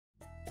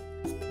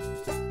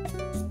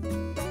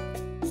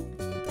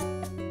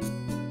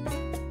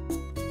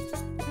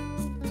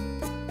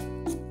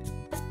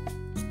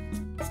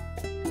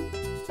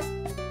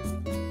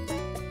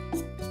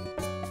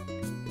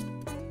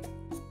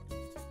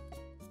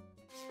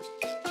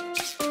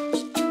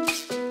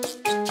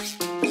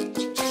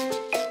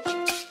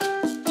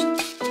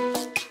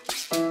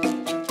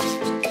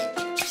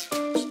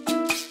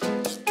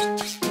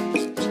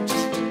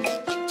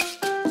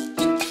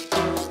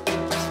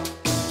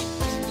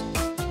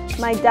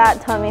My dad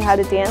taught me how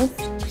to dance,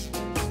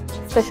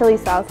 especially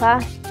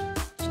salsa.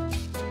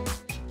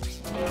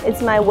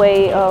 It's my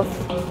way of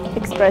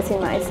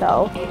expressing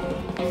myself.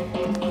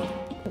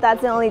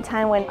 That's the only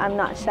time when I'm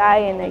not shy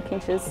and I can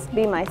just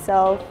be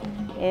myself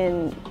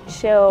and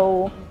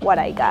show what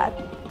I got.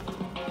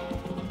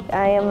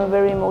 I am a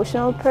very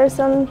emotional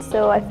person,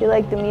 so I feel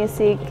like the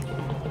music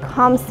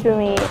comes through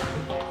me.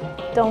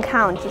 Don't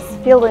count, just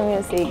feel the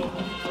music.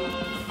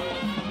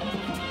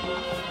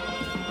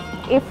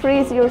 It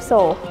frees your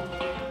soul.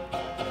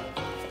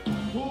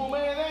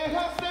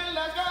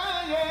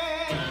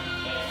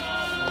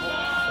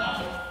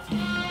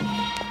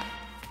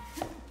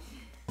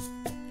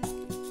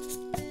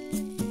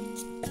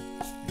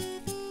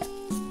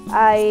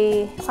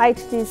 I applied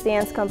to this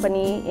dance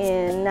company,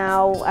 and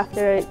now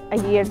after a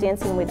year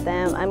dancing with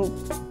them, I'm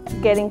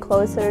getting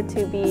closer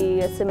to be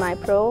a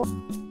semi-pro.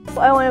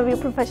 I want to be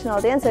a professional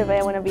dancer, but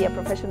I want to be a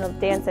professional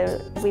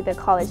dancer with a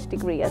college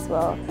degree as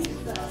well.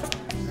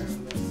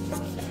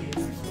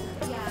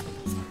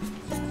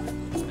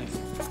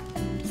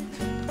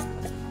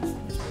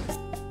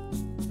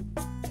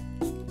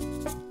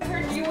 I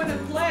heard you want to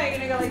play,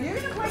 and I go like, you're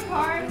going to play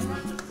cards?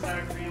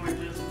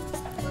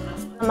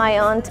 My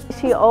aunt,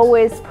 she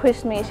always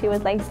pushed me. She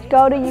was like,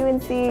 go to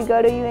UNC,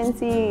 go to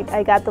UNC.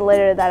 I got the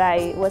letter that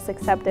I was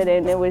accepted,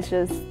 and it was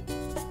just,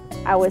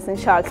 I was in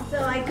shock.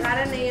 So I got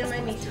an A in my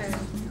midterm.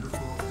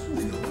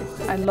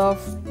 I love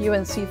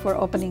UNC for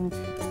opening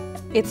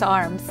its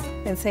arms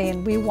and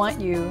saying, we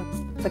want you,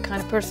 the kind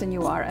of person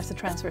you are as a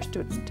transfer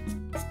student.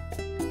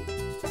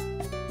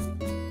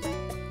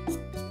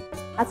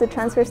 As a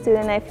transfer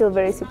student, I feel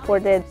very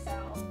supported.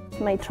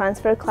 My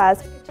transfer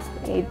class,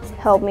 it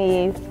helped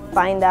me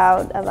find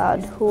out about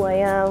who I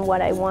am,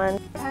 what I want,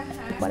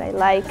 what I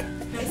like.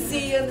 I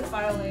see you in the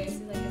faraway.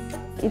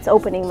 It's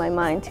opening my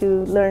mind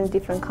to learn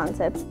different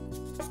concepts.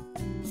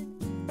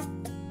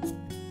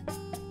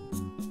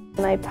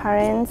 My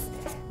parents,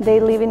 they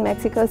live in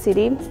Mexico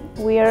City.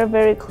 We are a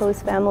very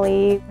close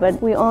family,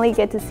 but we only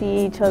get to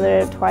see each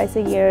other twice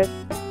a year.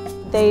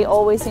 They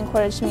always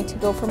encourage me to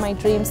go for my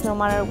dreams no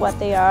matter what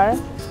they are.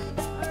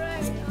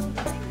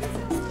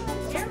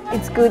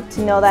 It's good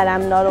to know that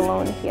I'm not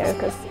alone here,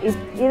 because it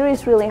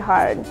is really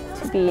hard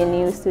to be a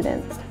new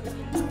student.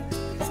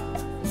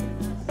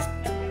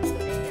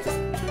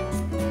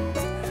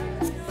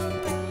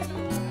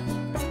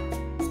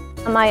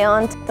 My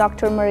aunt,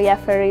 Dr. Maria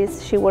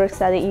Ferris, she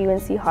works at the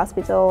UNC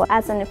hospital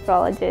as a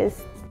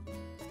nephrologist.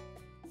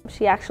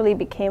 She actually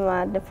became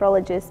a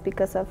nephrologist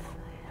because of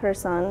her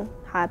son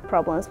had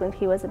problems when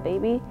he was a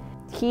baby.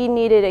 He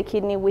needed a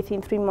kidney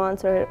within 3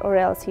 months or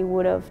else he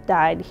would have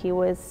died. He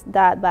was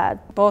that bad.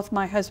 Both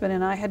my husband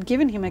and I had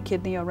given him a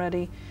kidney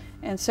already,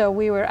 and so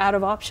we were out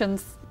of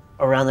options.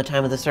 Around the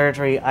time of the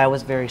surgery, I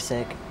was very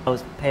sick. I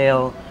was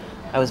pale,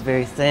 I was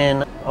very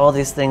thin, all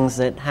these things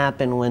that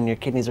happen when your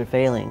kidneys are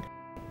failing.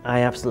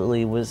 I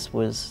absolutely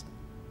was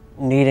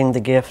needing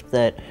the gift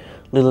that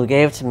LuLu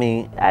gave to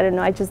me. I don't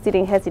know, I just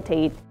didn't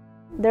hesitate.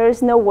 There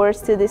is no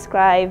words to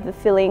describe the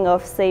feeling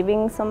of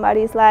saving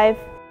somebody's life.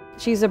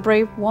 She's a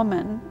brave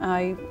woman.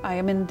 I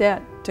am in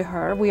debt to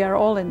her. We are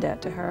all in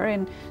debt to her,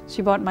 and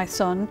she bought my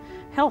son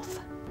health.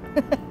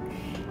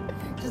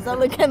 Just don't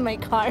look at my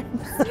cards,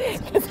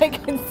 because I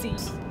can see.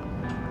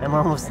 I'm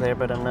almost there,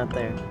 but I'm not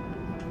there.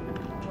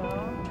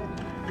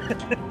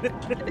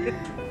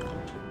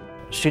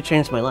 She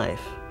changed my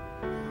life,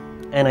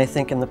 and I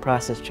think in the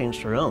process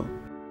changed her own.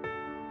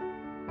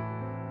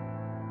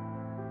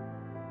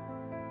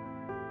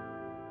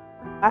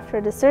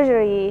 After the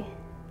surgery,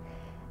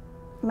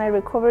 my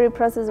recovery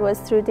process was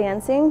through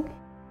dancing.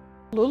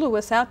 LuLu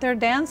was out there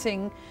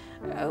dancing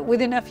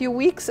within a few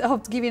weeks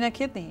of giving a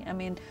kidney. I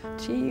mean,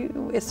 she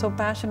is so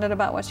passionate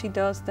about what she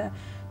does that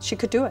she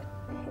could do it.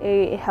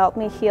 It helped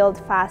me heal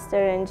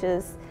faster and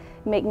just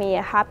make me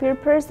a happier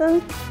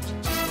person.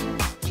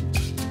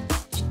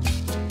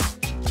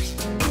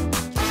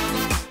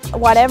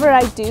 Whatever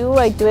I do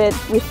it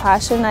with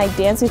passion. I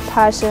dance with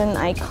passion.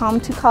 I come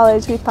to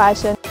college with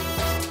passion.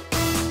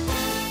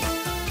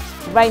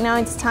 Right now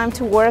it's time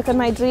to work on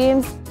my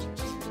dreams.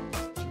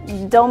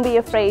 Don't be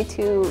afraid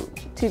to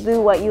do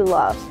what you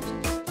love.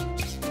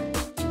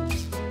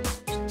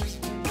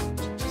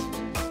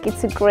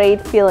 It's a great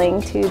feeling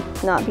to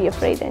not be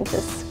afraid and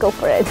just go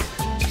for it.